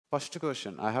First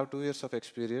question, I have 2 years of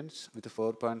experience with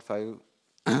 4.5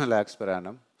 lakhs per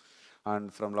annum,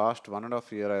 and from last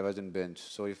 1.5 years I was in bench.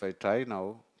 So if I try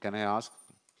now, can I ask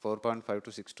 4.5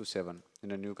 to 6 to 7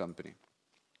 in a new company,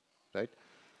 right?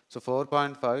 So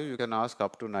 4.5 you can ask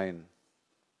up to 9,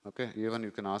 okay? Even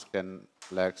you can ask 10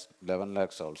 lakhs, 11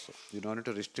 lakhs also. You don't need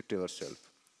to restrict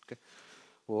yourself, okay?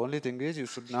 Only thing is you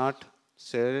should not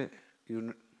say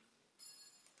you.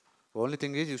 Only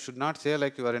thing is you should not say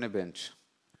like you are in a bench,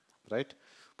 right?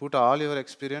 Put all your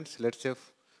experience, let's say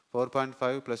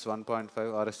 4.5 plus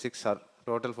 1.5 or a 6 or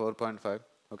total 4.5,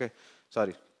 okay?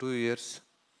 Sorry, 2 years,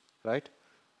 right?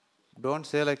 Don't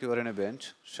say like you are in a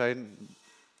bench, shine,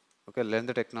 okay, learn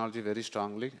the technology very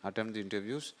strongly, attempt the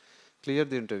interviews, clear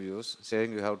the interviews,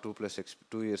 saying you have 2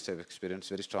 years of experience,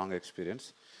 very strong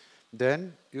experience.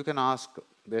 Then you can ask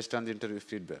based on the interview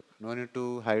feedback. No need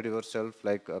to hide yourself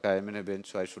like, okay, I'm in a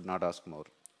bench, so I should not ask more.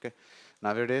 Okay.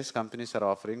 Nowadays, companies are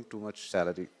offering too much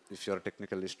salary if you are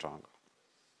technically strong.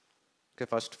 Okay,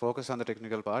 first focus on the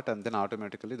technical part, and then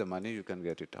automatically the money you can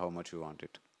get it, how much you want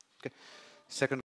it. Okay. Second